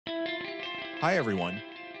Hi, everyone.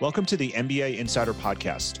 Welcome to the MBA Insider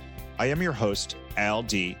Podcast. I am your host, Al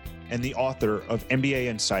D., and the author of MBA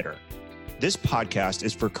Insider. This podcast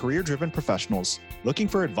is for career-driven professionals looking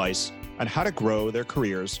for advice on how to grow their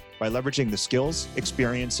careers by leveraging the skills,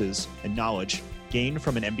 experiences, and knowledge gained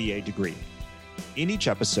from an MBA degree. In each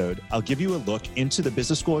episode, I'll give you a look into the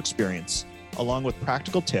business school experience, along with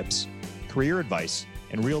practical tips, career advice,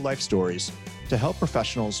 and real-life stories to help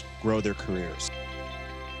professionals grow their careers.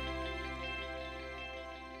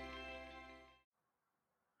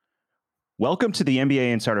 Welcome to the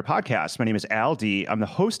MBA Insider Podcast. My name is Al D. I'm the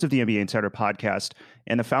host of the MBA Insider Podcast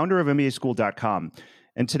and the founder of MBAschool.com.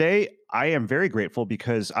 And today, I am very grateful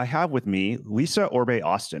because I have with me Lisa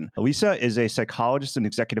Orbe-Austin. Lisa is a psychologist and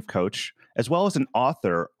executive coach, as well as an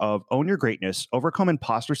author of Own Your Greatness, Overcome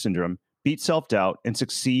Imposter Syndrome, Beat Self-Doubt, and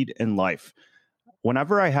Succeed in Life.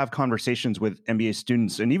 Whenever I have conversations with MBA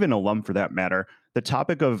students, and even alum for that matter, the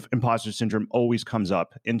topic of imposter syndrome always comes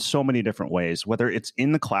up in so many different ways, whether it's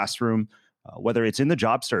in the classroom, whether it's in the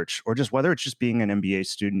job search, or just whether it's just being an MBA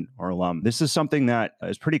student or alum. This is something that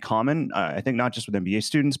is pretty common, I think, not just with MBA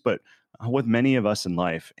students, but with many of us in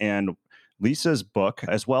life. And Lisa's book,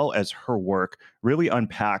 as well as her work, really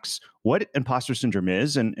unpacks what imposter syndrome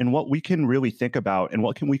is and what we can really think about and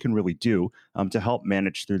what we can really do to help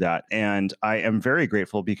manage through that. And I am very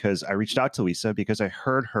grateful because I reached out to Lisa because I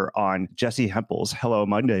heard her on Jessi Hempel's Hello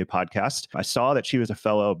Monday podcast. I saw that she was a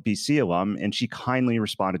fellow BC alum and she kindly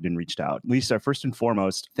responded and reached out. Lisa, first and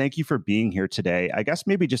foremost, thank you for being here today. I guess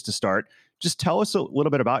maybe just to start, just tell us a little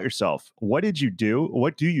bit about yourself. What did you do?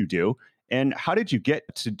 What do you do? And how did you get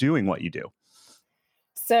to doing what you do?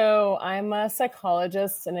 So I'm a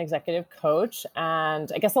psychologist and executive coach, and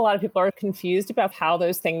I guess a lot of people are confused about how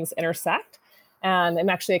those things intersect. And I'm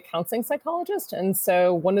actually a counseling psychologist. And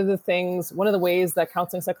so one of the ways that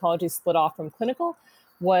counseling psychology split off from clinical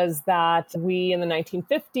was that we in the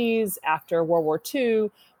 1950s, after World War II,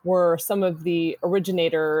 were some of the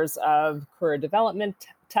originators of career development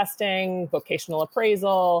testing, vocational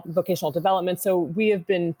appraisal, vocational development. So we have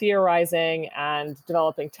been theorizing and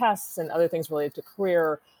developing tests and other things related to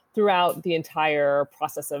career throughout the entire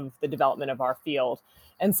process of the development of our field.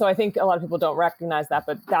 And so I think a lot of people don't recognize that,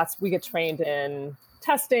 but we get trained in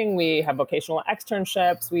testing. We have vocational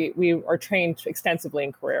externships. We are trained extensively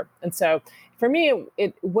in career. And so for me,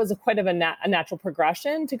 it was quite of a natural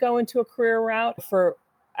progression to go into a career route.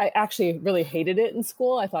 I actually really hated it in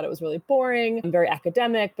school. I thought it was really boring and very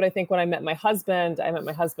academic. But I think when I met my husband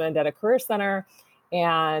at a career center,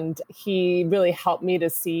 and he really helped me to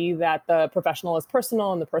see that the professional is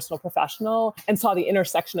personal and the personal professional, and saw the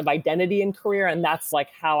intersection of identity and career. And that's like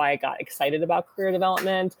how I got excited about career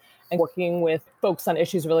development and working with folks on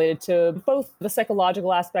issues related to both the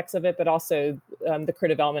psychological aspects of it, but also the career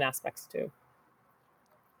development aspects too.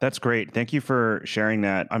 That's great. Thank you for sharing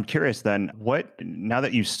that. I'm curious then, now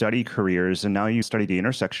that you study careers and now you study the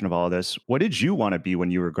intersection of all of this, what did you want to be when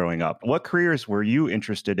you were growing up? What careers were you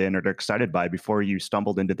interested in or excited by before you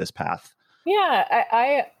stumbled into this path?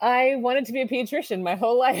 Yeah, I wanted to be a pediatrician my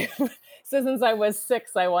whole life. So since I was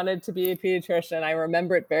 6, I wanted to be a pediatrician. I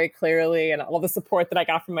remember it very clearly, and all the support that I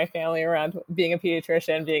got from my family around being a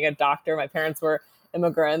pediatrician, being a doctor. My parents were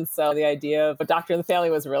immigrants, so the idea of a doctor in the family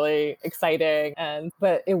was really exciting.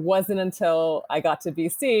 But it wasn't until I got to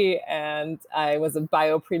BC and I was a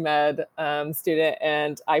bio pre-med student,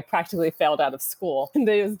 and I practically failed out of school. And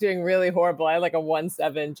I was doing really horrible. I had like a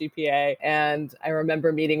 1.7 GPA, and I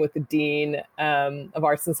remember meeting with the dean of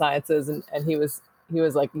arts and sciences, and he was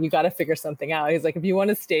like, "You got to figure something out." He's like, "If you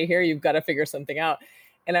want to stay here, you've got to figure something out."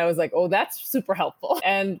 And I was like, oh, that's super helpful.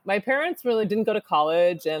 And my parents really didn't go to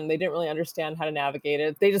college and they didn't really understand how to navigate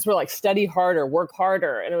it. They just were like, study harder, work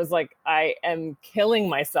harder. And it was like, I am killing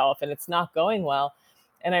myself and it's not going well.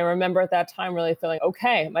 And I remember at that time really feeling,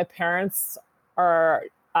 okay, my parents are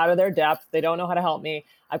out of their depth. They don't know how to help me.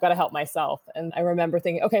 I've got to help myself. And I remember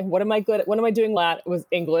thinking, okay, what am I good at? What am I doing well at? It was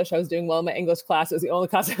English. I was doing well in my English class. It was the only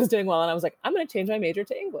class I was doing well. And I was like, I'm going to change my major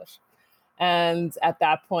to English. And at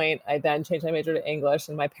that point, I then changed my major to English,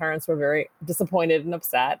 and my parents were very disappointed and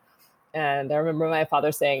upset. And I remember my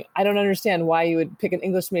father saying, I don't understand why you would pick an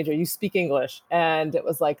English major. You speak English. And it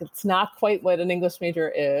was like, it's not quite what an English major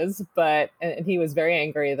is. And he was very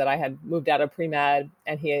angry that I had moved out of pre-med.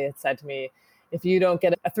 And he had said to me, if you don't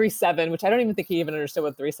get a 3.7, which I don't even think he even understood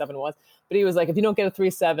what 3.7 was, but he was like, if you don't get a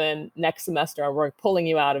 3.7 next semester, we're pulling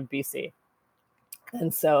you out of BC.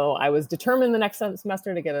 And so I was determined the next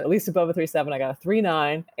semester to get at least above a 3.7. I got a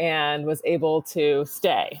 3.9 and was able to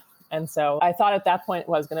stay. And so I thought at that point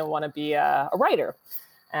I was going to want to be a writer.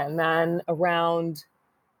 And then around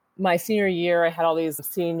my senior year, I had all these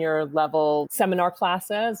senior level seminar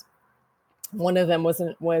classes. One of them was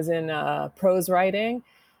in prose writing,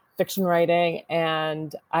 fiction writing,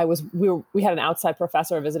 and we had an outside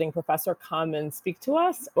professor, a visiting professor, come and speak to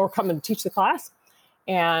us or come and teach the class.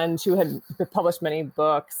 And she had published many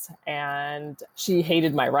books, and she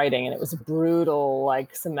hated my writing. And it was a brutal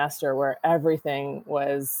semester where everything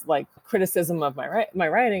was criticism of my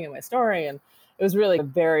writing and my story. And it was really a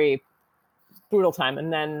very brutal time.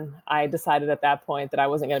 And then I decided at that point that I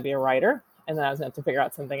wasn't going to be a writer, and then I was going to have to figure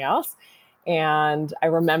out something else. And I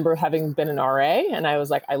remember having been an RA, and I was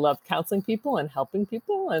like, I love counseling people and helping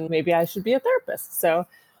people, and maybe I should be a therapist. So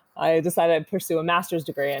I decided I'd pursue a master's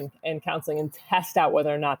degree in counseling and test out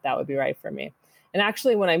whether or not that would be right for me. And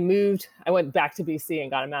actually, when I moved, I went back to BC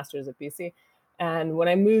and got a master's at BC. And when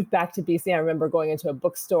I moved back to BC, I remember going into a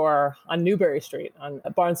bookstore on Newbury Street, on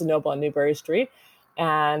Barnes & Noble on Newbury Street,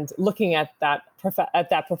 and looking at that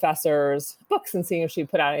professor's books and seeing if she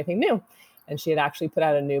put out anything new. And she had actually put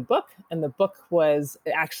out a new book. And the book was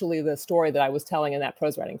actually the story that I was telling in that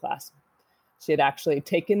prose writing class. She had actually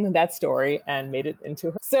taken that story and made it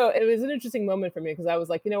into her. So it was an interesting moment for me because I was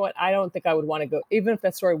like, you know what? I don't think I would want to go, even if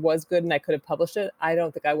that story was good and I could have published it, I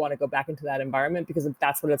don't think I want to go back into that environment because if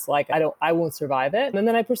that's what it's like, I won't survive it. And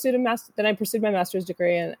then I pursued my master's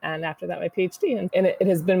degree and after that, my PhD. And it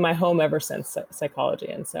has been my home ever since, psychology.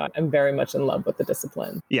 And so I'm very much in love with the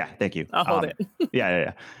discipline. Yeah, thank you. I'll hold it.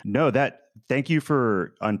 Yeah. No, thank you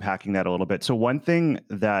for unpacking that a little bit. So one thing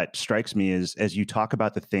that strikes me is as you talk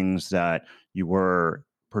about the things that you were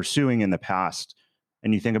pursuing in the past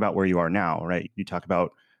and you think about where you are now, right? You talk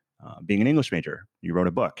about being an English major. You wrote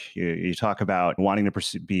a book. You talk about wanting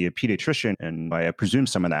to be a pediatrician. And I presume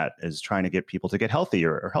some of that is trying to get people to get healthy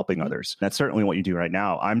or helping others. That's certainly what you do right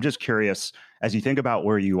now. I'm just curious, as you think about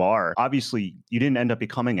where you are, obviously you didn't end up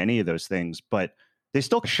becoming any of those things, but they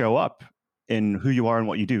still show up in who you are and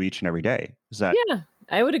what you do each and every day. Is that? Yeah,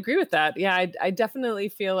 I would agree with that. Yeah, I definitely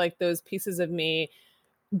feel like those pieces of me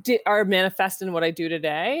are manifest in what I do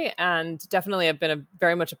today, and definitely have been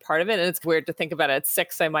very much a part of it. And it's weird to think about it. At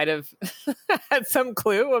 6, I might have had some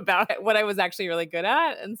clue about what I was actually really good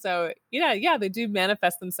at. And so, yeah, they do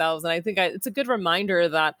manifest themselves. And I think it's a good reminder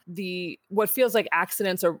that what feels like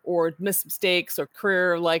accidents or mistakes or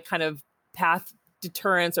career kind of path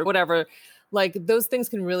deterrence or whatever, those things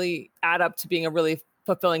can really add up to being a really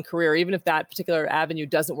fulfilling career. Even if that particular avenue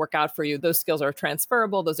doesn't work out for you, those skills are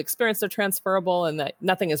transferable, those experiences are transferable, and that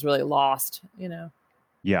nothing is really lost,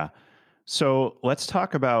 Yeah. So let's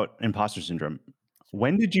talk about imposter syndrome.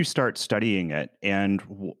 When did you start studying it and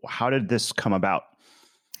how did this come about?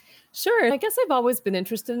 Sure. I guess I've always been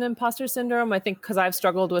interested in imposter syndrome. I think because I've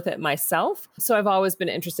struggled with it myself. So I've always been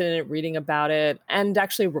interested in it, reading about it. And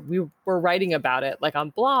actually, we were writing about it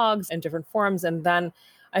on blogs and different forums. And then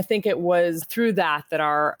I think it was through that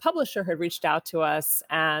our publisher had reached out to us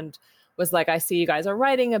and was like, I see you guys are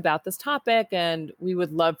writing about this topic and we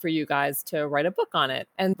would love for you guys to write a book on it.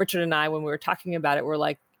 And Richard and I, when we were talking about it, were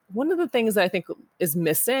like, one of the things that I think is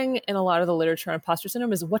missing in a lot of the literature on imposter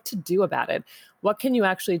syndrome is what to do about it. What can you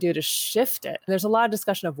actually do to shift it? There's a lot of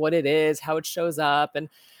discussion of what it is, how it shows up,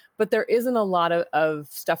 but there isn't a lot of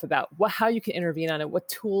stuff about how you can intervene on it. What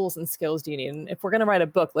tools and skills do you need? And if we're going to write a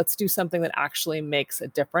book, let's do something that actually makes a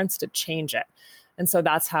difference to change it. And so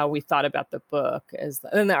that's how we thought about the book.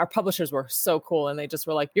 And our publishers were so cool, and they just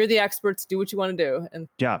were like, "You're the experts. Do what you want to do." And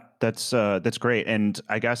yeah, that's great. And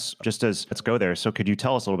I guess let's go there. So could you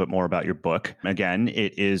tell us a little bit more about your book? Again,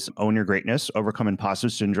 it is Own Your Greatness: Overcome Imposter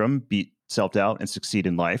Syndrome, Beat Self-Doubt, and Succeed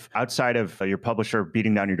in Life. Outside of your publisher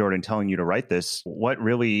beating down your door and telling you to write this, what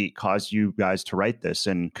really caused you guys to write this?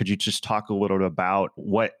 And could you just talk a little bit about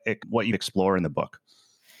what you explore in the book?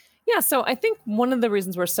 Yeah, so I think one of the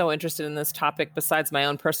reasons we're so interested in this topic, besides my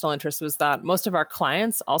own personal interest, was that most of our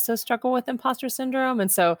clients also struggle with imposter syndrome. And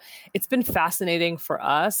so it's been fascinating for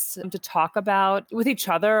us to talk about with each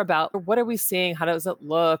other about what are we seeing? How does it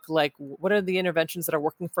look? What are the interventions that are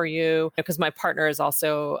working for you? Because my partner is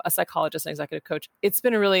also a psychologist and executive coach. It's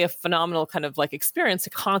been a phenomenal kind of experience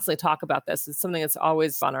to constantly talk about this. It's something that's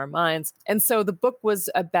always on our minds. And so the book is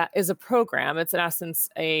a program. It's in essence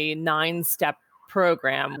a 9-step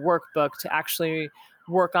program workbook to actually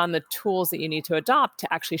work on the tools that you need to adopt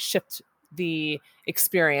to actually shift the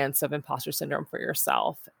experience of imposter syndrome for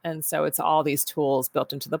yourself. And so it's all these tools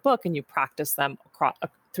built into the book, and you practice them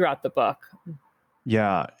throughout the book.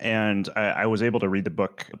 Yeah, and I was able to read the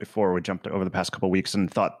book before we jumped over the past couple of weeks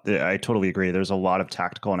and thought that I totally agree. There's a lot of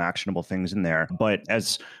tactical and actionable things in there. But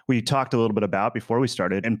as we talked a little bit about before we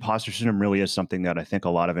started, imposter syndrome really is something that I think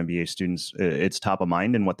a lot of MBA students, it's top of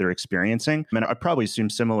mind in what they're experiencing. And I probably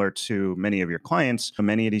assume similar to many of your clients,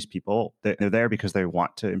 many of these people, they're there because they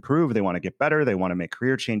want to improve, they want to get better, they want to make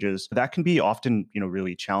career changes. That can be often,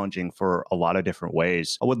 really challenging for a lot of different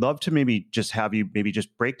ways. I would love to maybe just have you maybe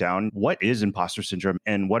just break down what is imposter syndrome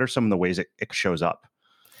and what are some of the ways it shows up?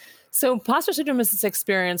 So, imposter syndrome is this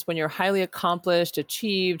experience when you're highly accomplished,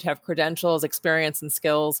 achieved, have credentials, experience, and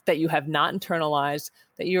skills that you have not internalized,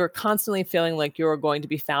 that you are constantly feeling like you're going to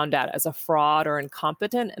be found out as a fraud or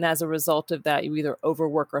incompetent. And as a result of that, you either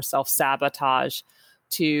overwork or self sabotage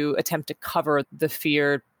to attempt to cover the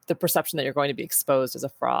fear, the perception that you're going to be exposed as a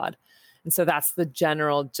fraud. And so that's the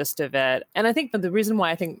general gist of it. And I think the reason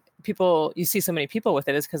why I think you see so many people with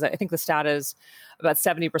it is because I think the stat is about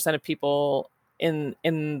 70% of people in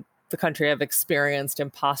the country have experienced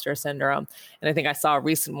imposter syndrome. And I think I saw a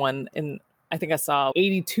recent one I think I saw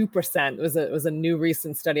 82%. It was a new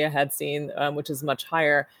recent study I had seen, which is much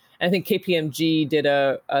higher. And I think KPMG did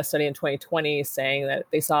a study in 2020 saying that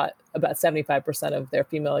they saw about 75% of their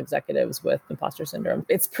female executives with imposter syndrome.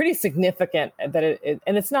 It's pretty significant that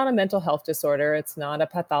and it's not a mental health disorder. It's not a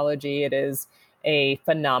pathology. It is a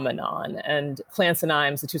phenomenon. And Clance and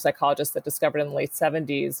Imes, the two psychologists that discovered it in the late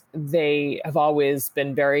 70s, they have always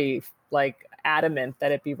been very adamant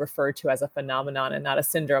that it be referred to as a phenomenon and not a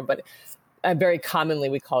syndrome. But very commonly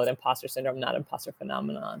we call it imposter syndrome, not imposter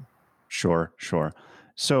phenomenon. Sure.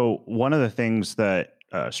 So one of the things that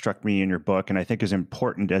struck me in your book, and I think is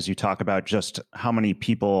important as you talk about just how many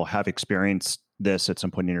people have experienced this at some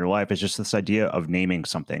point in your life, is just this idea of naming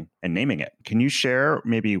something and naming it. Can you share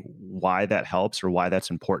maybe why that helps or why that's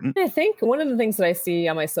important? I think one of the things that I see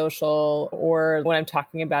on my social or when I'm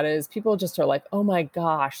talking about it is people just are like, oh my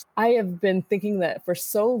gosh, I have been thinking that for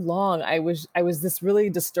so long. I was this really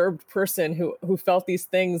disturbed person who felt these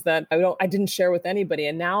things that I didn't share with anybody.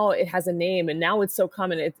 And now it has a name and now it's so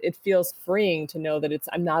common. It feels freeing to know that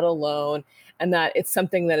I'm not alone and that it's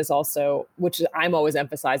something that is also, which I'm always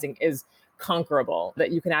emphasizing, is conquerable,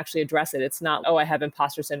 that you can actually address it. It's not, oh, I have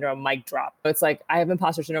imposter syndrome, mic drop. It's like, I have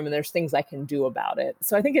imposter syndrome and there's things I can do about it.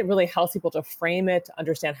 So I think it really helps people to frame it, to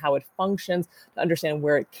understand how it functions, to understand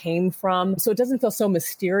where it came from. So it doesn't feel so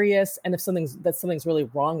mysterious and if something's really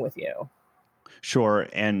wrong with you. Sure.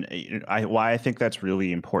 And why I think that's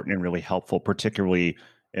really important and really helpful, particularly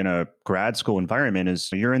in a grad school environment, is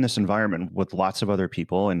you're in this environment with lots of other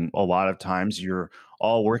people. And a lot of times you're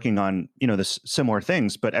all working on, this similar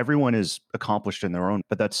things, but everyone is accomplished in their own.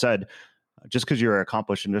 But that said, just because you're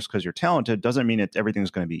accomplished and just because you're talented doesn't mean that everything's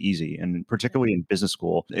going to be easy. And particularly in business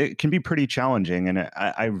school, it can be pretty challenging. And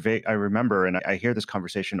I remember, and I hear this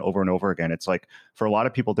conversation over and over again. It's like for a lot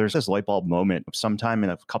of people, there's this light bulb moment sometime in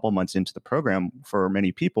a couple months into the program for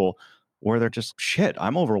many people where they're just, shit,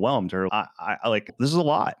 I'm overwhelmed, or I like, this is a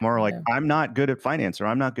lot. More like, I'm not good at finance, or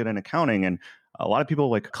I'm not good at accounting. And a lot of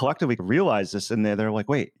people collectively realize this, and they're like,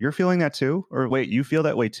 wait, you're feeling that too? Or wait, you feel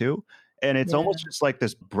that way too? And it's almost just like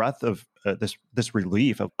this breath of this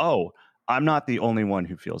relief of, oh, I'm not the only one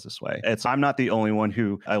who feels this way. I'm not the only one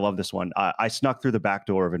I love this one. I snuck through the back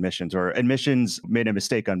door of admissions, or admissions made a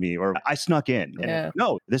mistake on me, or I snuck in. And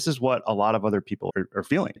no, this is what a lot of other people are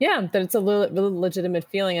feeling. Yeah, that it's a really legitimate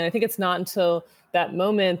feeling. And I think it's not until that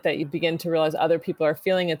moment that you begin to realize other people are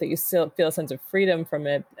feeling it, that you still feel a sense of freedom from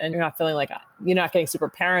it. And you're not feeling like, you're not getting super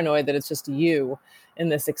paranoid that it's just you in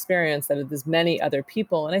this experience, that there's many other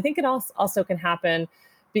people. And I think it also can happen,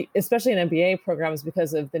 especially in MBA programs,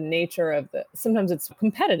 because of the nature of sometimes it's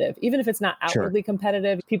competitive, even if it's not outwardly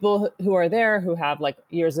competitive. People who are there who have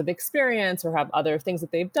years of experience or have other things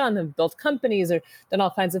that they've done, have built companies or done all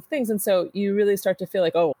kinds of things. And so you really start to feel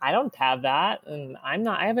like, oh, I don't have that. And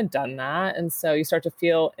I haven't done that. And so you start to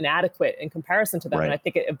feel inadequate in comparison to them. Right. And I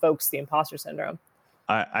think it evokes the imposter syndrome.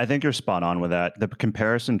 I think you're spot on with that. The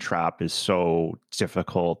comparison trap is so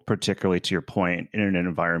difficult, particularly to your point, in an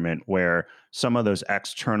environment where some of those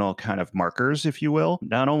external kind of markers, if you will,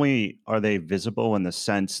 not only are they visible in the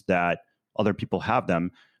sense that other people have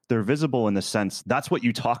them, they're visible in the sense that's what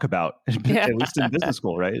you talk about, at least in business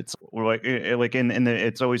school, right? It's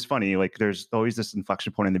it's always funny. There's always this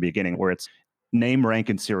inflection point in the beginning where it's name, rank,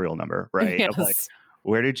 and serial number, right? Yes.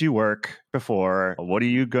 Where did you work before? What are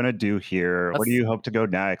you going to do here? Where do you hope to go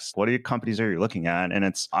next? What companies are you looking at? And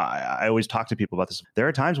I always talk to people about this. There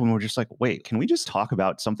are times when we're just like, wait, can we just talk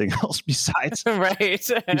about something else besides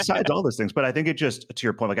besides all those things? But I think it just, to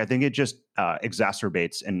your point, I think it just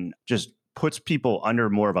exacerbates and just puts people under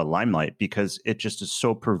more of a limelight because it just is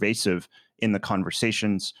so pervasive in the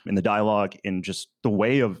conversations, in the dialogue, in just the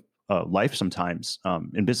way of life sometimes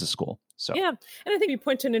in business school. So yeah, and I think you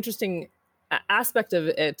point to an interesting aspect of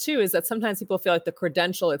it too, is that sometimes people feel like the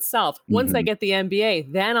credential itself, once I get the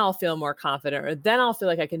MBA, then I'll feel more confident, or then I'll feel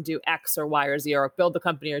like I can do X or Y or Z, or build the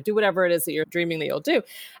company, or do whatever it is that you're dreaming that you'll do.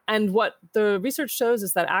 And what the research shows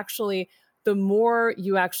is that actually the more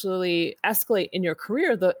you actually escalate in your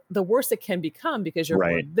career, the worse it can become, because you're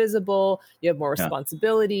more visible, you have more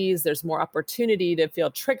responsibilities, there's more opportunity to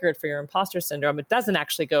feel triggered for your imposter syndrome. It doesn't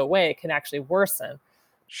actually go away, it can actually worsen.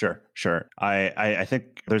 Sure. I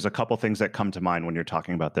think there's a couple things that come to mind when you're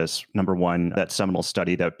talking about this. Number one, that seminal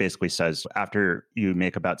study that basically says after you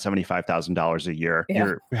make about $75,000 a year,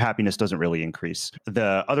 your happiness doesn't really increase.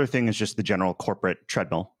 The other thing is just the general corporate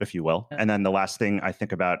treadmill, if you will. And then the last thing I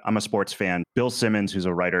think about, I'm a sports fan. Bill Simmons, who's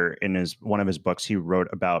a writer, in one of his books, he wrote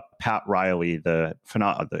about Pat Riley, the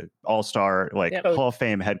all-star, Hall of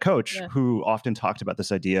Fame head coach, who often talked about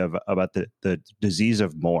this idea about the disease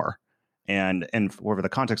of more. And over the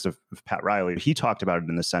context of Pat Riley, he talked about it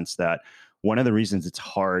in the sense that one of the reasons it's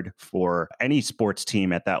hard for any sports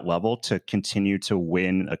team at that level to continue to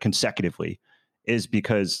win consecutively is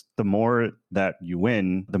because the more that you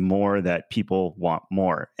win, the more that people want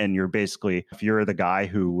more. And you're basically, if you're the guy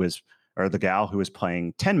or the gal who is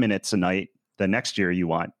playing 10 minutes a night, the next year you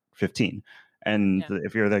want 15. And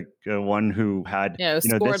if you're the one who had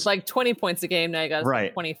scored like 20 points a game, now you got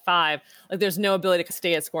 25. Like there's no ability to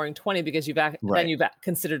stay at scoring 20 because you're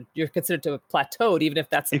considered to have plateaued, even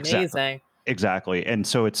if that's amazing. Exactly. And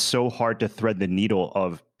so it's so hard to thread the needle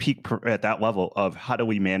of peak at that level of how do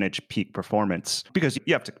we manage peak performance, because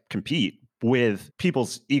you have to compete with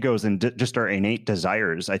people's egos and just our innate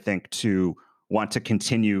desires, I think, to want to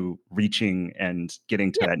continue reaching and getting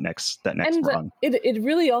to that next rung. It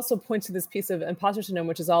really also points to this piece of imposter syndrome,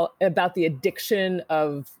 which is all about the addiction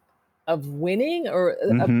of winning, or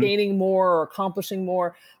of gaining more or accomplishing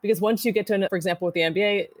more. Because once you get to, for example, with the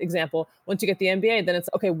MBA example, once you get the MBA, then it's,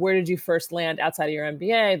 okay, where did you first land outside of your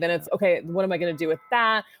MBA? Then it's, okay, what am I going to do with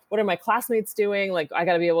that? What are my classmates doing? Like, I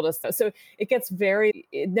got to be able to, so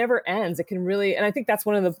it never ends. It can really, and I think that's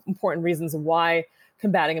one of the important reasons why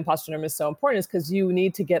combating imposter syndrome is so important, is because you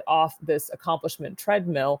need to get off this accomplishment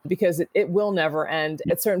treadmill, because it will never end.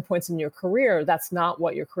 At certain points in your career, that's not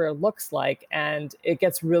what your career looks like, and it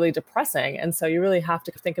gets really depressing. And so you really have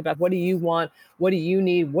to think about, what do you want? What do you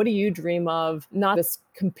need? What do you dream of? Not this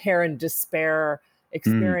compare and despair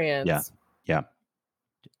experience.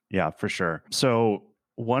 Yeah, for sure. So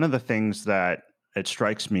one of the things that it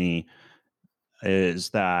strikes me is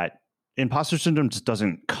that imposter syndrome just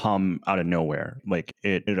doesn't come out of nowhere. Like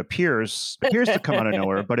it appears to come out of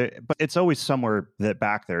nowhere, but it's always somewhere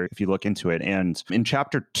back there if you look into it. And in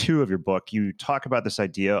chapter 2 of your book, you talk about this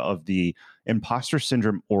idea of the imposter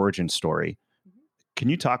syndrome origin story. Can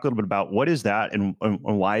you talk a little bit about what is that and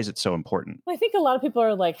why is it so important? I think a lot of people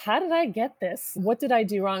are like, how did I get this? What did I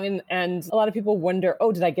do wrong? And a lot of people wonder,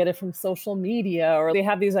 did I get it from social media? Or they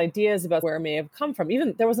have these ideas about where it may have come from.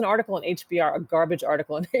 Even there was an article in HBR, a garbage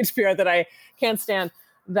article in HBR that I can't stand,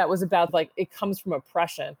 that was about it comes from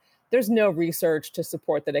oppression. There's no research to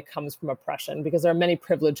support that it comes from oppression, because there are many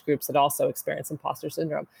privileged groups that also experience imposter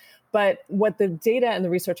syndrome. But what the data and the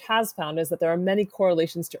research has found is that there are many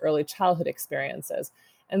correlations to early childhood experiences.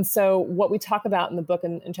 And so what we talk about in the book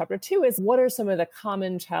in chapter 2 is, what are some of the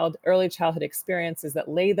common early childhood experiences that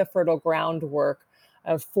lay the fertile groundwork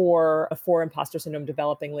for imposter syndrome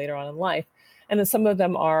developing later on in life. And then some of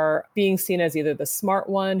them are being seen as either the smart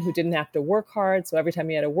one who didn't have to work hard. So every time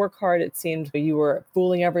you had to work hard, it seemed you were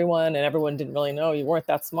fooling everyone and everyone didn't really know you weren't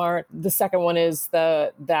that smart. The second one is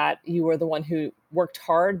that you were the one who worked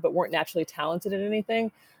hard but weren't naturally talented at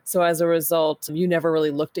anything. So as a result, you never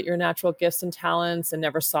really looked at your natural gifts and talents and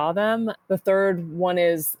never saw them. The third one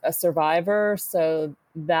is a survivor. So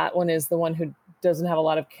that one is the one who doesn't have a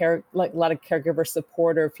lot of caregiver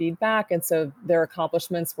support or feedback. And so their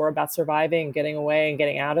accomplishments were about surviving and getting away and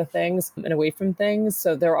getting out of things and away from things.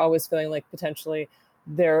 So they're always feeling like potentially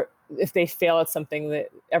if they fail at something, that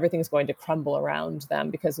everything's going to crumble around them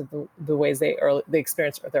because of the ways they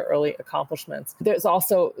experienced their early accomplishments. There's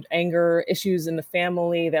also anger issues in the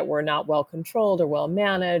family that were not well controlled or well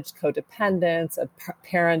managed, codependence, a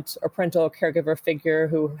parent or parental caregiver figure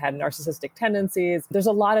who had narcissistic tendencies. There's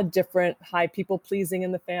a lot of different high people pleasing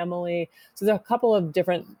in the family. So there are a couple of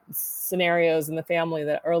different scenarios in the family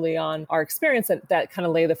that early on are experienced that kind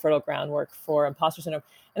of lay the fertile groundwork for imposter syndrome.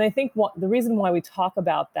 And I think the reason why we talk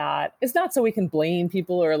about that is not so we can blame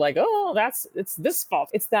people or like, it's this fault.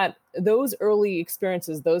 It's that those early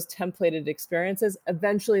experiences, those templated experiences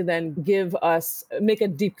eventually then make a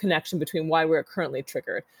deep connection between why we're currently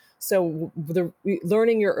triggered. So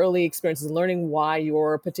learning your early experiences, learning why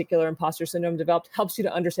your particular imposter syndrome developed helps you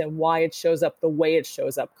to understand why it shows up the way it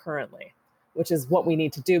shows up currently, which is what we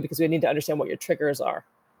need to do because we need to understand what your triggers are.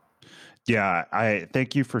 Yeah, I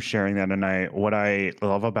thank you for sharing that. And what I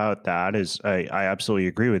love about that is I absolutely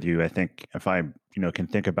agree with you. I think if I, can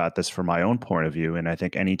think about this from my own point of view, and I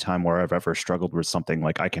think any time where I've ever struggled with something,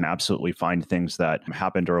 like I can absolutely find things that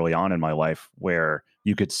happened early on in my life where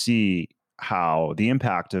you could see how the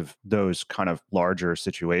impact of those kind of larger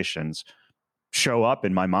situations show up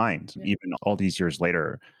in my mind, even all these years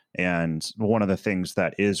later. And one of the things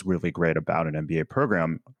that is really great about an MBA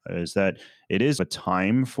program is that it is a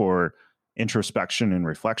time for introspection and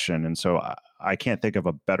reflection. And so I can't think of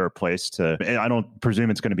a better place to, and I don't presume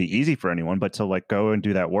it's going to be easy for anyone, but to like go and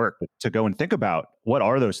do that work, to go and think about what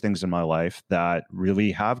are those things in my life that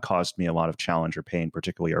really have caused me a lot of challenge or pain,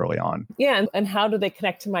 particularly early on. Yeah. And how do they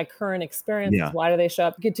connect to my current experiences? Yeah. Why do they show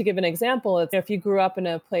up? To give an example, if you grew up in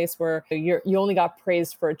a place where you only got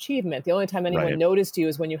praised for achievement, the only time anyone noticed you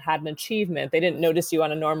is when you had an achievement. They didn't notice you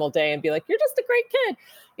on a normal day and be like, you're just a great kid.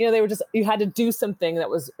 You had to do something that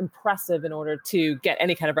was impressive in order to get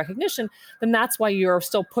any kind of recognition. Then that's why you're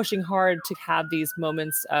still pushing hard to have these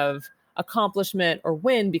moments of accomplishment or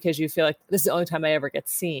win because you feel like this is the only time I ever get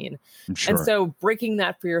seen. Sure. And so breaking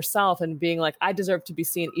that for yourself and being like, I deserve to be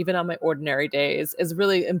seen even on my ordinary days is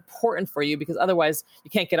really important for you because otherwise you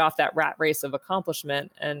can't get off that rat race of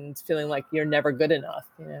accomplishment and feeling like you're never good enough.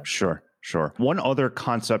 Sure. One other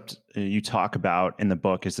concept you talk about in the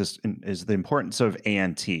book is the importance of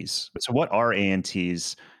ANTs. So what are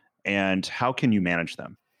ANTs and how can you manage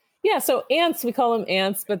them? Yeah, so ANTs, we call them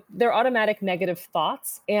ANTs, but they're automatic negative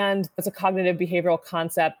thoughts. And it's a cognitive behavioral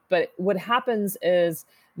concept. But what happens is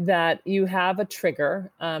that you have a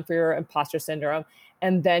trigger for your imposter syndrome,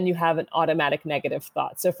 and then you have an automatic negative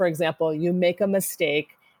thought. So for example, you make a mistake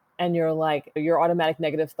and you're like, your automatic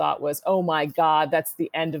negative thought was, oh my God, that's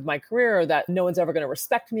the end of my career, or that no one's ever going to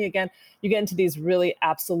respect me again. You get into these really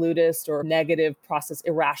absolutist or negative process,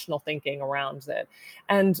 irrational thinking around it.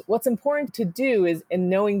 And what's important to do is, in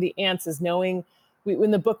knowing the ants, is knowing,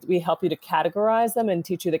 in the book, we help you to categorize them and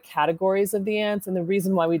teach you the categories of the ants. And the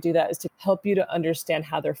reason why we do that is to help you to understand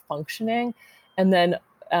how they're functioning and then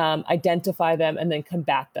identify them and then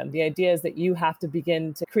combat them. The idea is that you have to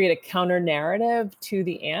begin to create a counter narrative to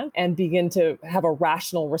the ant and begin to have a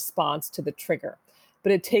rational response to the trigger.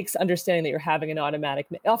 But it takes understanding that you're having an automatic.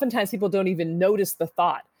 Oftentimes people don't even notice the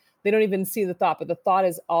thought. They don't even see the thought, but the thought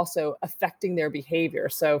is also affecting their behavior.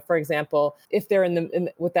 So for example, if they're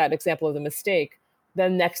with that example of the mistake,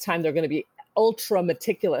 then next time they're going to be ultra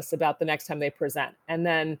meticulous about the next time they present. And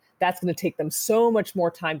then that's going to take them so much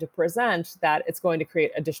more time to present that it's going to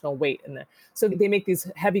create additional weight in there. So they make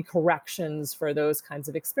these heavy corrections for those kinds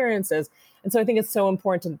of experiences. And so I think it's so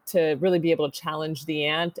important to really be able to challenge the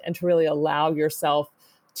ant and to really allow yourself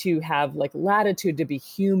to have like latitude to be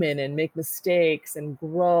human and make mistakes and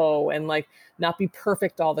grow and like not be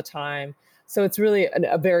perfect all the time. So it's really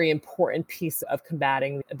a very important piece of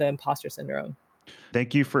combating the imposter syndrome.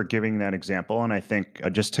 Thank you for giving that example. And I think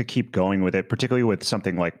just to keep going with it, particularly with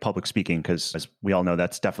something like public speaking, because as we all know,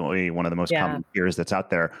 that's definitely one of the most common fears that's out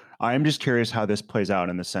there. I'm just curious how this plays out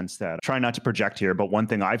in the sense that, try not to project here, but one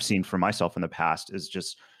thing I've seen for myself in the past is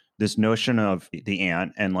just this notion of the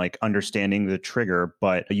ant and like understanding the trigger,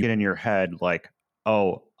 but you get in your head like,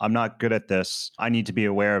 oh, I'm not good at this. I need to be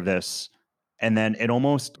aware of this. And then it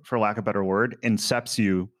almost, for lack of a better word, incepts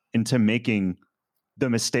you into making the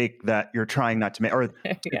mistake that you're trying not to make, or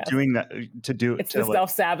doing that to do. It's the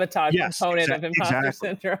self-sabotage component of imposter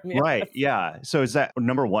syndrome. Yes. Right. Yeah. So is that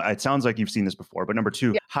number one? It sounds like you've seen this before, but number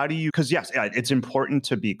two, how do you, because yes, it's important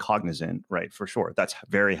to be cognizant, right? For sure. That's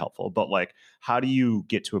very helpful. But like, how do you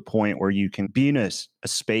get to a point where you can be in a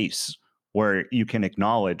space where you can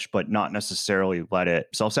acknowledge, but not necessarily let it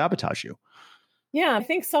self-sabotage you? Yeah, I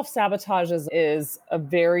think self-sabotage is a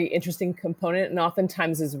very interesting component and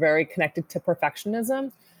oftentimes is very connected to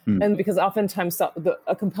perfectionism. And because oftentimes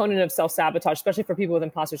a component of self-sabotage, especially for people with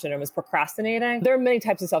imposter syndrome, is procrastinating. There are many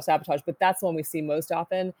types of self-sabotage, but that's the one we see most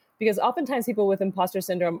often because oftentimes people with imposter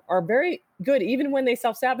syndrome are very good. Even when they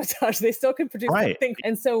self-sabotage, they still can produce something.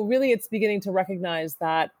 And so really it's beginning to recognize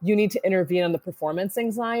that you need to intervene on the performance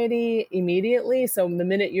anxiety immediately. So the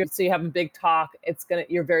minute you have a big talk,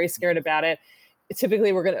 you're very scared about it.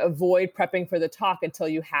 Typically, we're going to avoid prepping for the talk until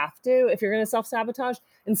you have to. If you're going to self-sabotage,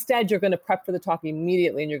 instead, you're going to prep for the talk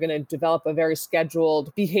immediately, and you're going to develop a very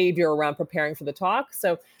scheduled behavior around preparing for the talk.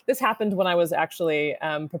 So this happened when I was actually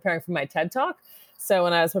preparing for my TED Talk. So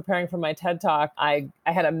when I was preparing for my TED Talk, I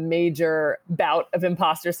had a major bout of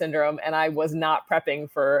imposter syndrome, and I was not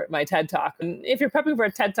prepping for my TED Talk. And if you're prepping for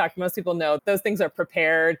a TED Talk, most people know those things are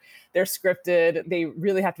prepared, they're scripted, they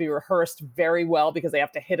really have to be rehearsed very well because they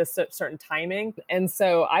have to hit a certain timing. And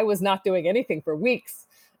so I was not doing anything for weeks.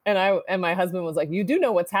 And my husband was like, "You do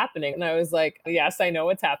know what's happening." And I was like, "Yes, I know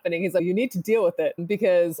what's happening." He's like, "You need to deal with it,"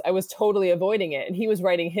 because I was totally avoiding it. And he was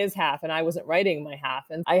writing his half and I wasn't writing my half.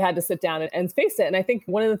 And I had to sit down and face it. And I think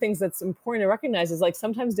one of the things that's important to recognize is like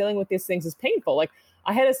sometimes dealing with these things is painful. Like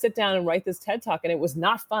I had to sit down and write this TED Talk and it was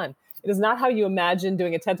not fun. It is not how you imagine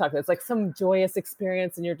doing a TED Talk. It's like some joyous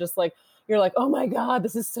experience and you're like, "Oh my God,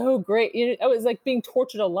 this is so great." I was like being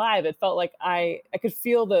tortured alive. It felt like I could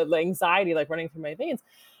feel the anxiety like running through my veins.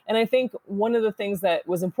 And I think one of the things that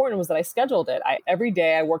was important was that I scheduled it. Every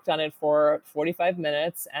day I worked on it for 45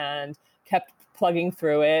 minutes and kept plugging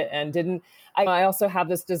through it and didn't. I also have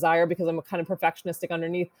this desire, because I'm a kind of perfectionistic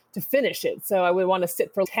underneath, to finish it. So I would want to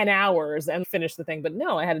sit for 10 hours and finish the thing. But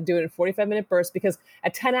no, I had to do it in 45-minute bursts, because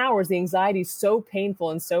at 10 hours, the anxiety is so painful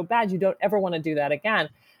and so bad, you don't ever want to do that again.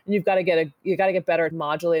 And you got to get better at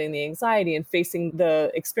modulating the anxiety and facing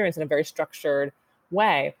the experience in a very structured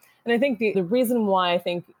way. And I think the reason why I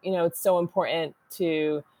think, it's so important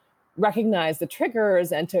to recognize the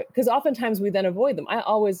triggers because oftentimes we then avoid them. I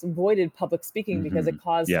always avoided public speaking because it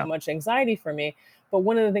caused so much anxiety for me. But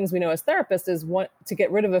one of the things we know as therapists is to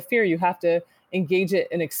get rid of a fear, you have to engage it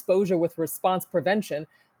in exposure with response prevention,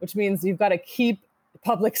 which means you've got to keep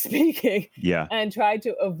public speaking and try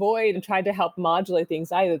to avoid and try to help modulate the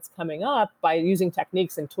anxiety that's coming up by using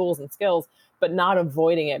techniques and tools and skills, but not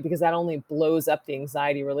avoiding it, because that only blows up the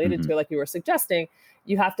anxiety related to it. Like you were suggesting,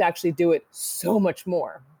 you have to actually do it so much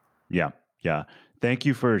more. Yeah. Yeah. Thank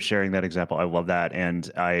you for sharing that example. I love that.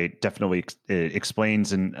 And I definitely it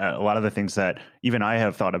explains and a lot of the things that even I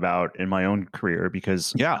have thought about in my own career,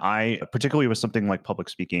 because I particularly with something like public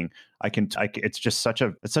speaking, it's just such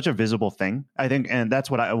a visible thing, I think. And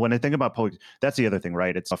that's when I think about public, that's the other thing,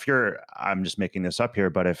 right? It's I'm just making this up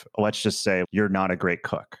here, but if let's just say you're not a great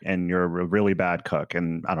cook and you're a really bad cook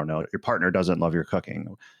and I don't know, your partner doesn't love your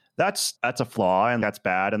cooking, that's a flaw and that's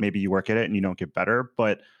bad. And maybe you work at it and you don't get better,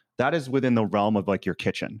 but that is within the realm of like your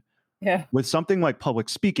kitchen. Yeah. With something like public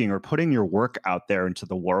speaking or putting your work out there into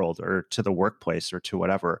the world or to the workplace or to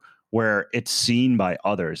whatever, where it's seen by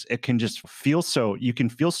others, it can just you can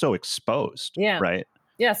feel so exposed. Yeah. Right.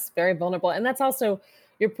 Yes. Very vulnerable. And that's also,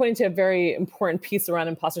 you're pointing to a very important piece around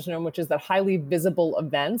imposter syndrome, which is that highly visible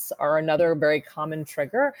events are another very common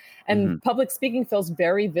trigger. And public speaking feels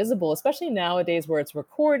very visible, especially nowadays where it's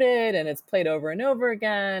recorded and it's played over and over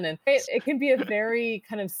again. And it can be a very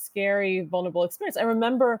kind of scary, vulnerable experience. I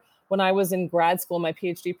remember when I was in grad school, my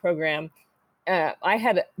PhD program, I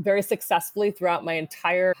had very successfully throughout my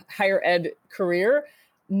entire higher ed career,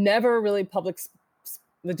 never really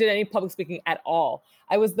did any public speaking at all.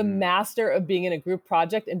 I was the master of being in a group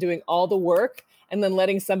project and doing all the work and then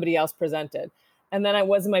letting somebody else present it. And then I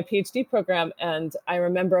was in my PhD program, and I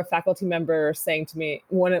remember a faculty member saying to me,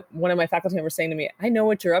 one of my faculty members saying to me, "I know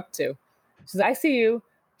what you're up to." She's like, "I see you."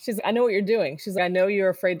 She's like, "I know what you're doing." She's like, "I know you're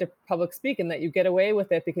afraid to public speak and that you get away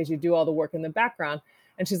with it because you do all the work in the background."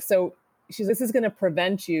 And she's "This is going to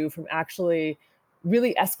prevent you from actually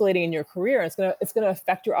really escalating in your career. It's going to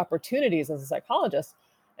affect your opportunities as a psychologist."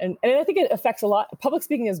 And I think it affects a lot. Public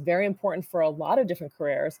speaking is very important for a lot of different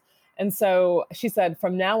careers. And so she said,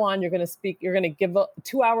 "From now on, you're going to give a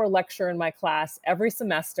 2-hour lecture in my class every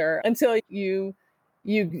semester until you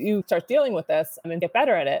start dealing with this and get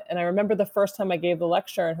better at it." And I remember the first time I gave the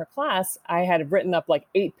lecture in her class, I had written up like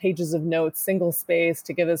 8 pages of notes, single space,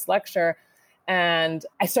 to give this lecture. And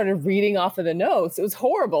I started reading off of the notes. It was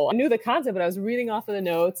horrible. I knew the concept, but I was reading off of the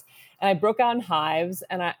notes, and I broke out in hives.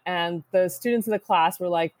 And the students in the class were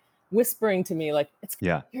like whispering to me, like,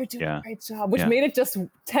 "You're doing a great job," which made it just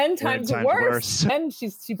 10 times worse. And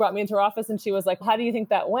she brought me into her office and she was like, "How do you think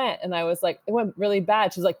that went?" And I was like, "It went really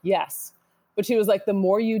bad." She's like, "Yes." But she was like, "The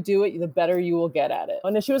more you do it, the better you will get at it."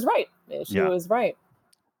 And she was right. She was right.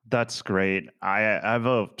 That's great. I have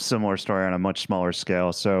a similar story on a much smaller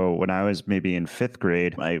scale. So when I was maybe in 5th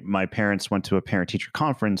grade, my parents went to a parent-teacher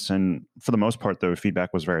conference, and for the most part, the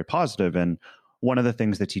feedback was very positive. And one of the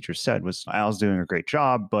things the teacher said was, "Al's doing a great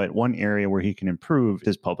job, but one area where he can improve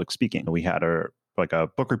is public speaking." We had a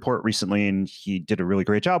book report recently, and he did a really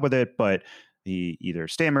great job with it, but he either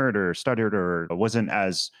stammered or stuttered or wasn't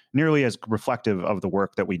as nearly as reflective of the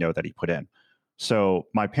work that we know that he put in. So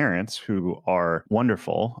my parents, who are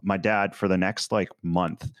wonderful, my dad, for the next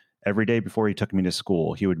month, every day before he took me to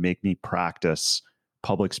school, he would make me practice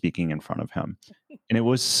public speaking in front of him. And it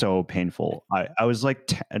was so painful. I was like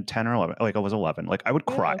 10 or 11, like I was 11. Like I would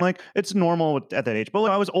cry. Yeah. Like it's normal at that age, but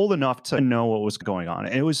like, I was old enough to know what was going on.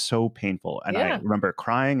 And it was so painful. And I Yeah. remember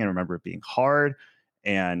crying and I remember it being hard.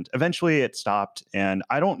 And eventually it stopped. And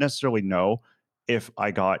I don't necessarily know if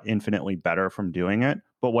I got infinitely better from doing it.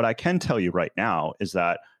 But what I can tell you right now is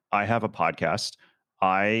that I have a podcast.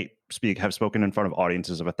 I have spoken in front of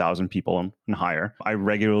audiences of 1,000 people and higher. I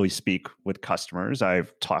regularly speak with customers.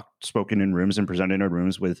 I've spoken in rooms and presented in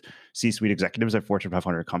rooms with C-suite executives at Fortune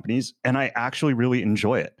 500 companies, and I actually really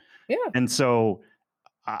enjoy it. Yeah. And so,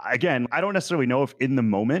 again, I don't necessarily know if in the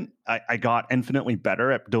moment I got infinitely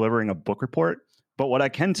better at delivering a book report, but what I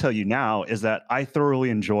can tell you now is that I thoroughly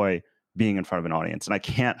enjoy being in front of an audience, and I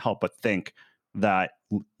can't help but think that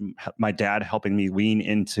my dad helping me lean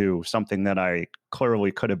into something that I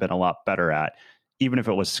clearly could have been a lot better at, even if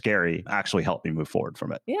it was scary, actually helped me move forward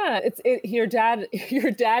from it. Yeah, your dad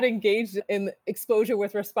engaged in exposure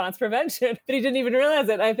with response prevention, but he didn't even realize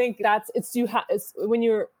it. I think it's when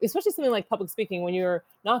you're, especially something like public speaking, when you're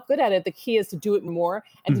not good at it, the key is to do it more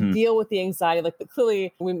and to deal with the anxiety. Like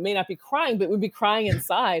clearly we may not be crying, but we'd be crying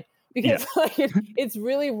inside because it's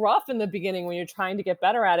really rough in the beginning when you're trying to get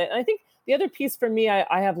better at it. And I think the other piece for me,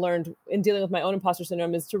 I have learned in dealing with my own imposter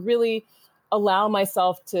syndrome is to really allow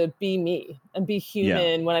myself to be me and be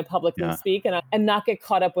human when I publicly speak and not get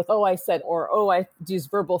caught up with, I said, or, I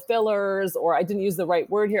used verbal fillers, or I didn't use the right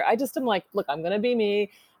word here. I just am like, look, I'm going to be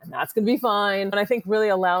me and that's going to be fine. And I think really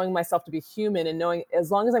allowing myself to be human and knowing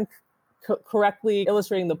as long as I'm correctly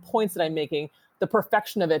illustrating the points that I'm making, the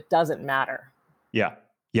perfection of it doesn't matter. Yeah.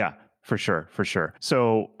 Yeah. For sure.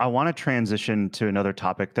 So I want to transition to another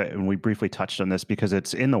topic and we briefly touched on this because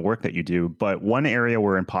it's in the work that you do, but one area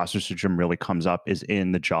where imposter syndrome really comes up is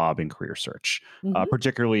in the job and career search,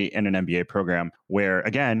 particularly in an MBA program where,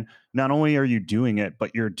 again, not only are you doing it,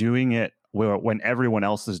 but you're doing it when everyone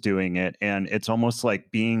else is doing it. And it's almost like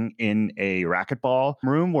being in a racquetball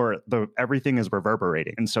room where everything is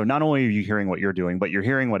reverberating. And so not only are you hearing what you're doing, but you're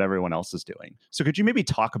hearing what everyone else is doing. So could you maybe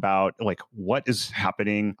talk about like what is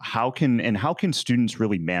happening? How can students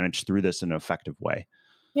really manage through this in an effective way?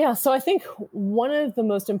 Yeah, so I think one of the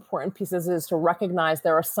most important pieces is to recognize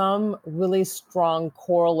there are some really strong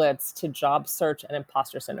correlates to job search and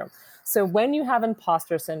imposter syndrome. So when you have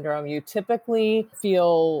imposter syndrome, you typically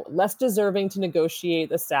feel less deserving to negotiate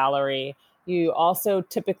the salary. You also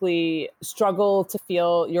typically struggle to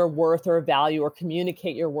feel your worth or value or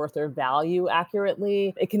communicate your worth or value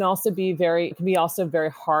accurately. It can also be very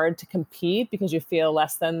hard to compete because you feel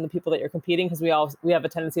less than the people that you're competing because we have a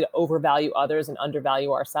tendency to overvalue others and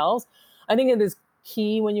undervalue ourselves. I think it is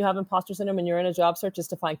key when you have imposter syndrome and you're in a job search is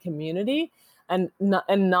to find community and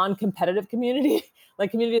non-competitive community. Like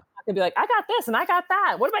community is not going to be like, I got this and I got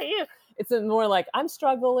that. What about you? It's more like, I'm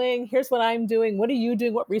struggling. Here's what I'm doing. What are you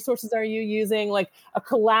doing? What resources are you using? Like a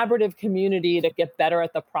collaborative community to get better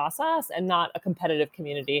at the process and not a competitive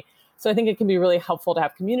community. So I think it can be really helpful to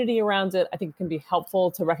have community around it. I think it can be helpful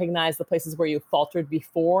to recognize the places where you've faltered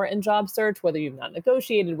before in job search, whether you've not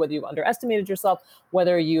negotiated, whether you've underestimated yourself,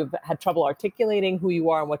 whether you've had trouble articulating who you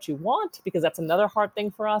are and what you want, because that's another hard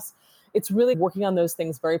thing for us. It's really working on those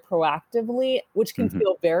things very proactively, which can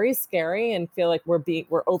feel very scary and feel like we're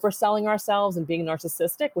overselling ourselves and being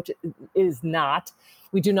narcissistic, which it is not.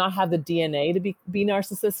 We do not have the DNA to be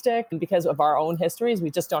narcissistic, and because of our own histories,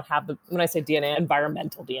 we just don't have when I say DNA,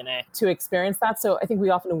 environmental DNA to experience that. So I think we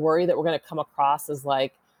often worry that we're going to come across as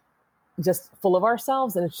like just full of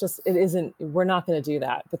ourselves. And we're not going to do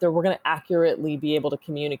that, but we're going to accurately be able to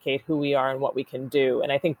communicate who we are and what we can do.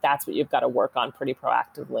 And I think that's what you've got to work on pretty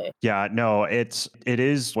proactively. Yeah, no, it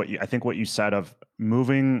is I think what you said of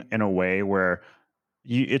moving in a way where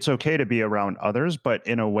it's okay to be around others, but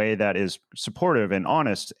in a way that is supportive and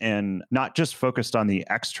honest and not just focused on the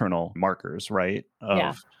external markers, right?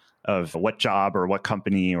 Of what job or what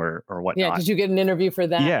company or whatnot. Yeah, did you get an interview for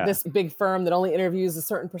that? This big firm that only interviews a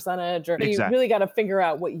certain percentage? Or You really got to figure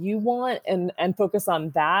out what you want and focus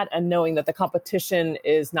on that, and knowing that the competition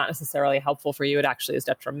is not necessarily helpful for you. It actually is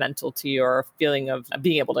detrimental to your feeling of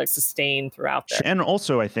being able to sustain throughout there. And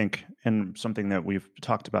also, I think, and something that we've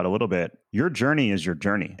talked about a little bit, your journey is your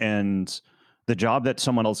journey. And the job that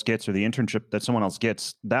someone else gets or the internship that someone else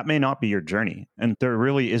gets, that may not be your journey. And there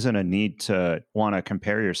really isn't a need to want to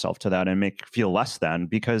compare yourself to that and feel less than,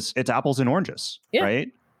 because it's apples and oranges, right?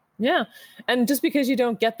 Yeah. And just because you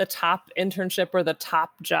don't get the top internship or the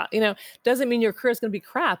top job, doesn't mean your career is going to be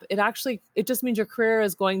crap. It just means your career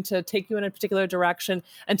is going to take you in a particular direction,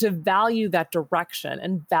 and to value that direction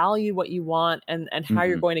and value what you want and how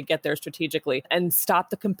you're going to get there strategically, and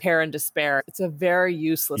stop the compare and despair. It's a very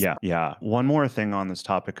useless. Yeah. One more thing on this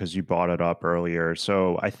topic, because you brought it up earlier.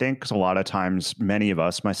 So I think a lot of times, many of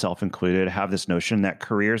us, myself included, have this notion that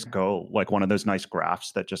careers go like one of those nice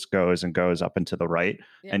graphs that just goes and goes up and to the right.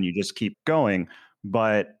 Yeah. And you just keep going.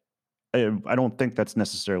 But I don't think that's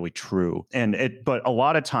necessarily true. But a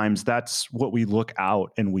lot of times that's what we look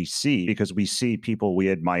out and we see, because we see people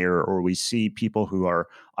we admire, or we see people who are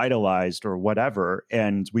idolized or whatever.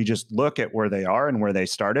 And we just look at where they are and where they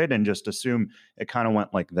started and just assume it kind of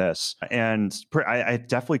went like this. And I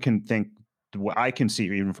definitely can think, I can see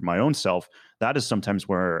even for my own self, that is sometimes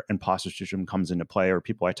where imposter syndrome comes into play, or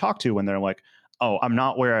people I talk to when they're like, oh, I'm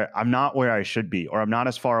not where I should be, or I'm not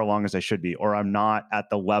as far along as I should be, or I'm not at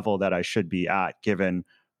the level that I should be at, given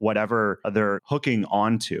whatever they're hooking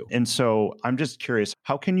onto. And so I'm just curious,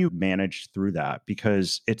 how can you manage through that?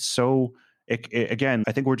 Because it's so, again,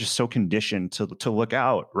 I think we're just so conditioned to look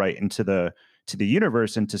out right into the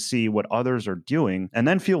universe and to see what others are doing, and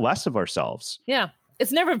then feel less of ourselves. Yeah.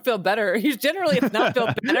 It's never feel better. Generally, it's not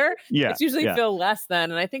feel better. It's usually feel less than.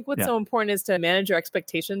 And I think what's so important is to manage your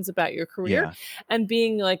expectations about your career and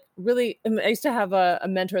being like really, I used to have a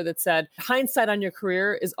mentor that said, hindsight on your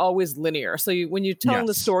career is always linear. So when you're telling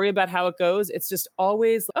the story about how it goes, it's just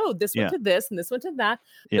always, oh, this went to this and this went to that.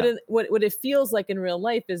 But what it feels like in real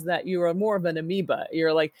life is that you are more of an amoeba.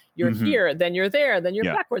 You're like, you're here, then you're there, then you're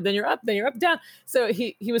backward, then you're up, down. So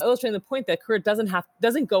he was illustrating the point that career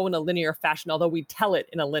doesn't go in a linear fashion, although we tell it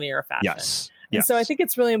in a linear fashion. Yes. And so I think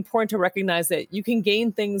it's really important to recognize that you can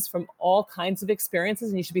gain things from all kinds of experiences,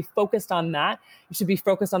 and you should be focused on that. You should be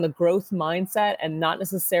focused on the growth mindset, and not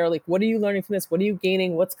necessarily what are you learning from this? What are you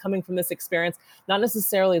gaining? What's coming from this experience? Not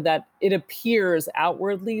necessarily that it appears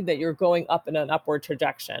outwardly that you're going up in an upward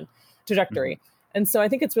trajectory. And so I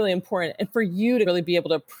think it's really important, and for you to really be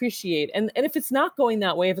able to appreciate. And if it's not going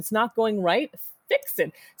that way, if it's not going right, fix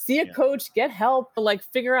it. See a coach, get help, like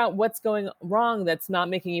figure out what's going wrong that's not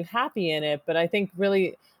making you happy in it. But I think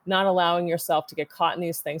really not allowing yourself to get caught in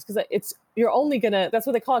these things, because you're only that's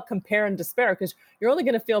what they call it, compare and despair, because you're only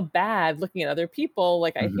going to feel bad looking at other people.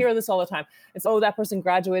 Like I hear this all the time. It's, oh, that person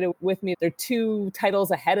graduated with me. They're 2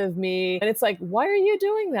 titles ahead of me. And it's like, why are you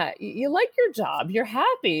doing that? You like your job. You're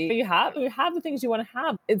happy. You have the things you want to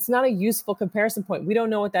have. It's not a useful comparison point. We don't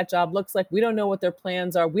know what that job looks like. We don't know what their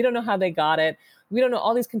plans are. We don't know how they got it. We don't know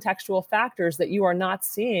all these contextual factors that you are not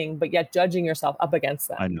seeing, but yet judging yourself up against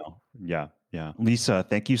them. I know. Yeah. Lisa,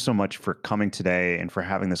 thank you so much for coming today and for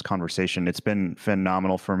having this conversation. It's been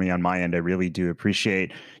phenomenal for me on my end. I really do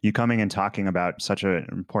appreciate you coming and talking about such an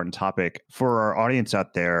important topic. For our audience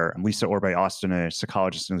out there, Lisa Orbe-Austin, a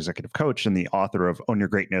psychologist and executive coach, and the author of Own Your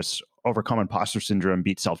Greatness, Overcome Imposter Syndrome,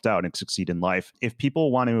 Beat Self-Doubt, and Succeed in Life. If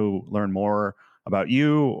people want to learn more about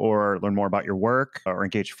you, or learn more about your work, or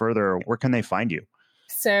engage further, where can they find you?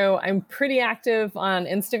 So I'm pretty active on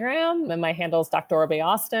Instagram, and my handle is Dr.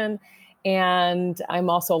 Orbe-Austin. And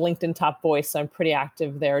I'm also a LinkedIn top voice, so I'm pretty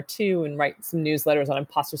active there too, and write some newsletters on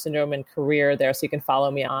imposter syndrome and career there, so you can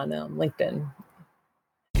follow me on LinkedIn.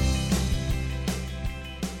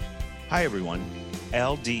 Hi, everyone.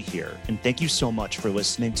 LD here, and thank you so much for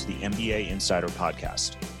listening to the MBA Insider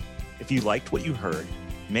Podcast. If you liked what you heard,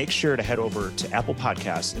 make sure to head over to Apple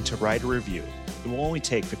Podcasts and to write a review. It will only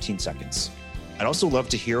take 15 seconds. I'd also love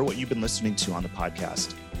to hear what you've been listening to on the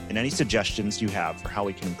podcast and any suggestions you have for how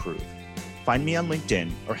we can improve. Find me on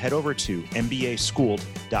LinkedIn or head over to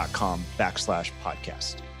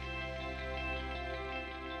mbaschooled.com/podcast.